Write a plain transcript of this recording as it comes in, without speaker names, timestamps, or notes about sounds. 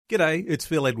G'day, it's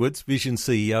Phil Edwards, Vision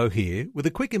CEO here, with a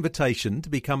quick invitation to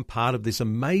become part of this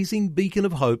amazing beacon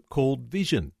of hope called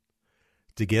Vision.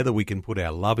 Together we can put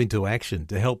our love into action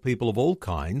to help people of all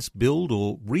kinds build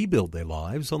or rebuild their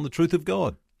lives on the truth of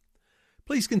God.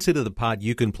 Please consider the part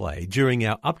you can play during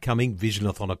our upcoming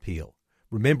Visionathon appeal,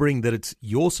 remembering that it's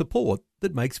your support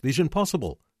that makes Vision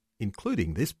possible,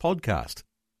 including this podcast.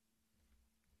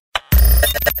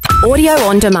 Audio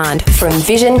on demand from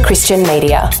Vision Christian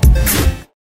Media.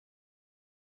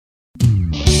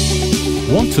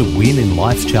 Want to win in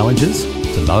life's challenges?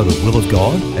 To know the will of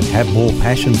God and have more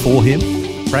passion for Him?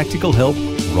 Practical help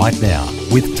right now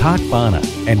with Tak Bhana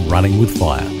and Running with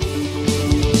Fire.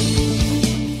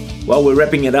 Well, we're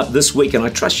wrapping it up this week, and I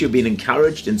trust you've been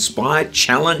encouraged, inspired,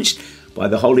 challenged by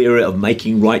the whole area of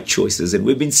making right choices. And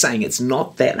we've been saying it's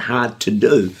not that hard to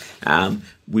do.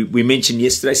 We mentioned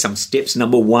yesterday some steps.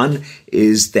 Number one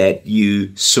is that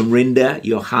you surrender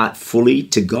your heart fully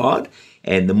to God.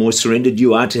 And the more surrendered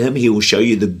you are to Him, He will show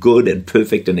you the good and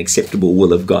perfect and acceptable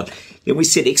will of God. Then we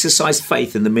said exercise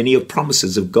faith in the many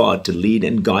promises of God to lead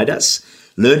and guide us.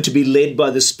 Learn to be led by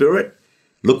the Spirit.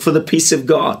 Look for the peace of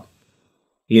God.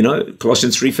 You know,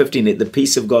 Colossians 3:15, let the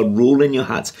peace of God rule in your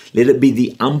hearts. Let it be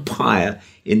the umpire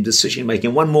in decision making.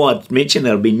 And one more I've mentioned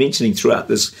that I've been mentioning throughout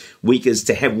this week is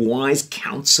to have wise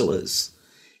counselors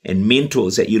and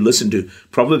mentors that you listen to.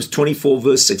 Proverbs 24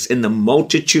 verse 6, in the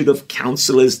multitude of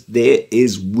counselors there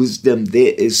is wisdom,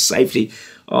 there is safety.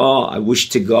 Oh, I wish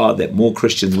to God that more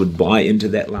Christians would buy into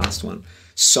that last one.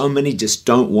 So many just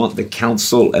don't want the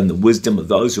counsel and the wisdom of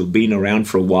those who have been around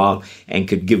for a while and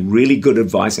could give really good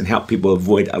advice and help people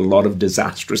avoid a lot of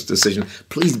disastrous decisions.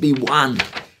 Please be one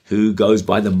who goes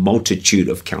by the multitude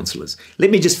of counselors.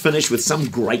 Let me just finish with some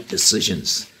great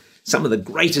decisions. Some of the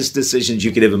greatest decisions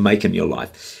you could ever make in your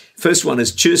life. First one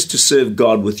is choose to serve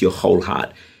God with your whole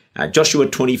heart. Joshua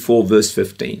 24 verse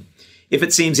 15. If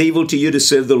it seems evil to you to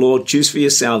serve the Lord, choose for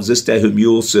yourselves this day whom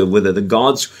you will serve, whether the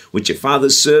gods which your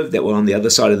fathers served that were on the other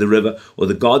side of the river, or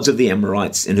the gods of the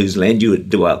Amorites in whose land you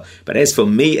dwell. But as for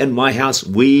me and my house,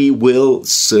 we will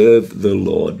serve the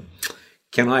Lord.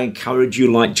 Can I encourage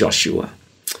you like Joshua?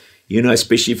 You know,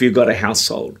 especially if you've got a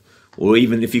household, or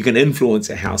even if you can influence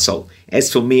a household.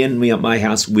 As for me and my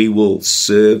house, we will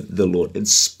serve the Lord.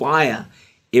 Inspire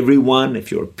everyone, if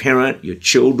you're a parent, your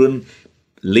children,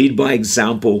 lead by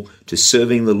example to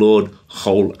serving the Lord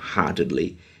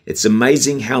wholeheartedly. It's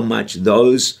amazing how much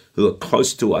those who are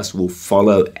close to us will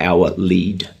follow our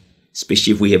lead,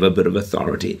 especially if we have a bit of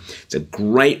authority. It's a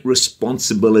great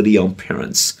responsibility on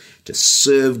parents to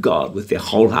serve God with their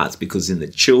whole hearts, because then the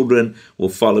children will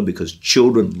follow, because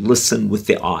children listen with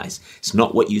their eyes. It's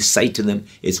not what you say to them,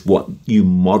 it's what you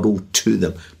model to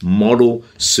them. Model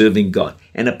serving God.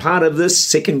 And a part of this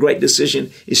second great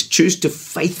decision is choose to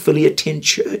faithfully attend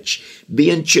church. Be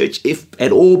in church if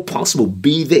at all possible.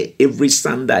 Be there every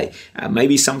Sunday.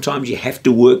 Maybe sometimes you have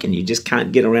to work and you just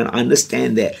can't get around. I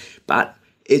understand that. But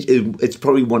it's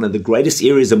probably one of the greatest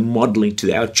areas of modeling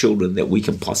to our children that we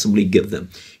can possibly give them.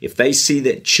 If they see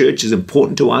that church is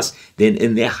important to us, then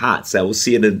in their hearts they will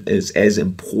see it as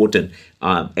important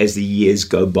as the years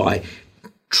go by.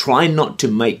 Try not to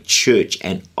make church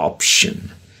an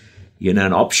option,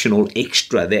 an optional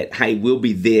extra that, hey, we'll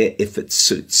be there if it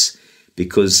suits.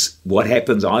 Because what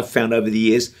happens, I've found over the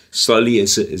years, slowly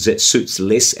is it suits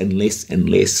less and less and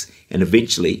less, and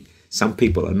eventually some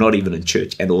people are not even in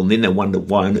church at all, and then they wonder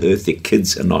why on earth their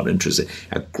kids are not interested.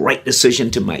 A great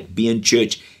decision to make. Be in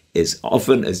church as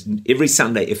often as every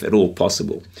Sunday, if at all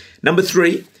possible. Number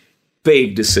 3,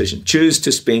 big decision. Choose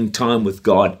to spend time with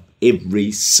God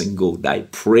every single day.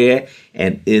 Prayer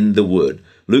and in the Word.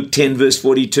 Luke 10 verse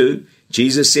 42,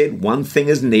 Jesus said, one thing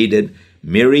is needed.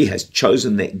 Mary has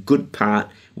chosen that good part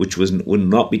which would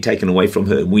not be taken away from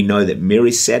her. And we know that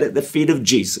Mary sat at the feet of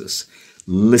Jesus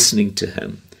listening to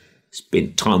Him.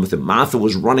 Spent time with Him. Martha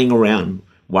was running around,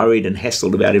 worried and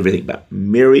hassled about everything, but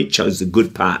Mary chose the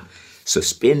good part. So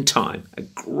spend time, a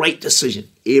great decision,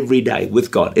 every day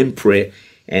with God in prayer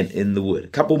and in the Word. A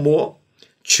couple more.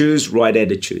 Choose right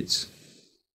attitudes.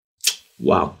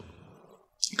 Wow.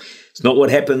 It's not what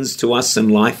happens to us in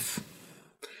life,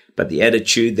 but the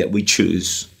attitude that we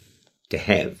choose to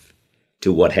have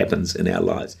to what happens in our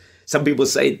lives. Some people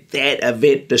say, that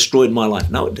event destroyed my life.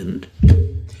 No, it didn't.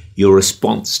 Your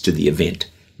response to the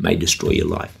event may destroy your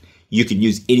life. You can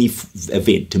use any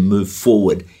event to move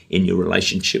forward in your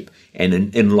relationship and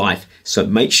in life. So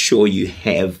make sure you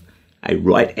have a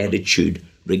right attitude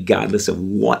regardless of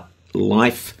what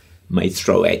life may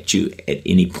throw at you at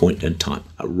any point in time.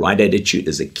 A right attitude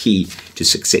is a key to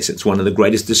success. It's one of the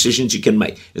greatest decisions you can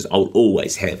make, is I'll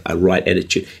always have a right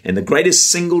attitude. And the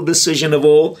greatest single decision of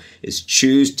all is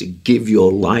choose to give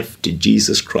your life to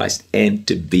Jesus Christ and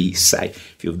to be saved.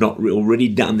 If you've not already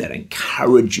done that, I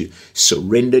encourage you,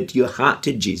 surrender your heart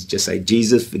to Jesus. Just say,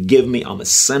 Jesus, forgive me. I'm a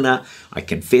sinner. I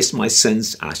confess my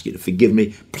sins. Ask you to forgive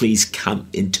me. Please come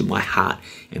into my heart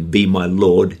and be my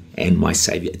Lord and my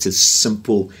Savior. It's as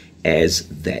simple as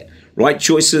that. Right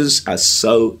choices are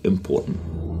so important.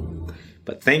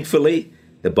 But thankfully,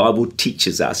 the Bible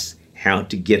teaches us how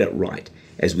to get it right.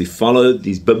 As we follow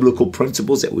these biblical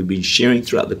principles that we've been sharing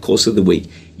throughout the course of the week,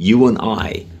 you and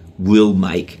I will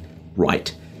make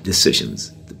right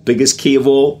decisions. The biggest key of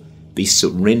all, be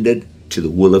surrendered to the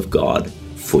will of God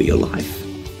for your life.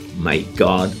 May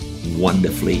God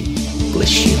wonderfully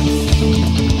bless you.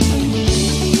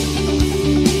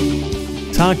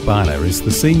 Tak Bhana is the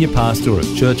Senior Pastor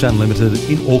of Church Unlimited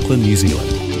in Auckland, New Zealand.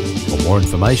 For more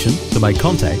information, to make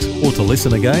contact or to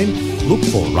listen again, look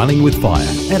for Running with Fire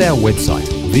at our website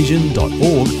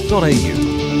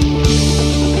vision.org.au.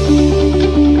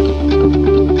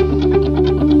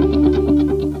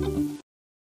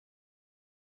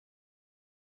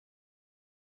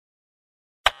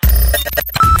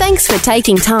 Thanks for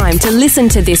taking time to listen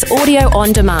to this audio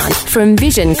on demand from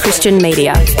Vision Christian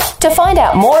Media. To find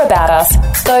out more about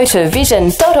us, go to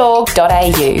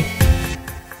vision.org.au.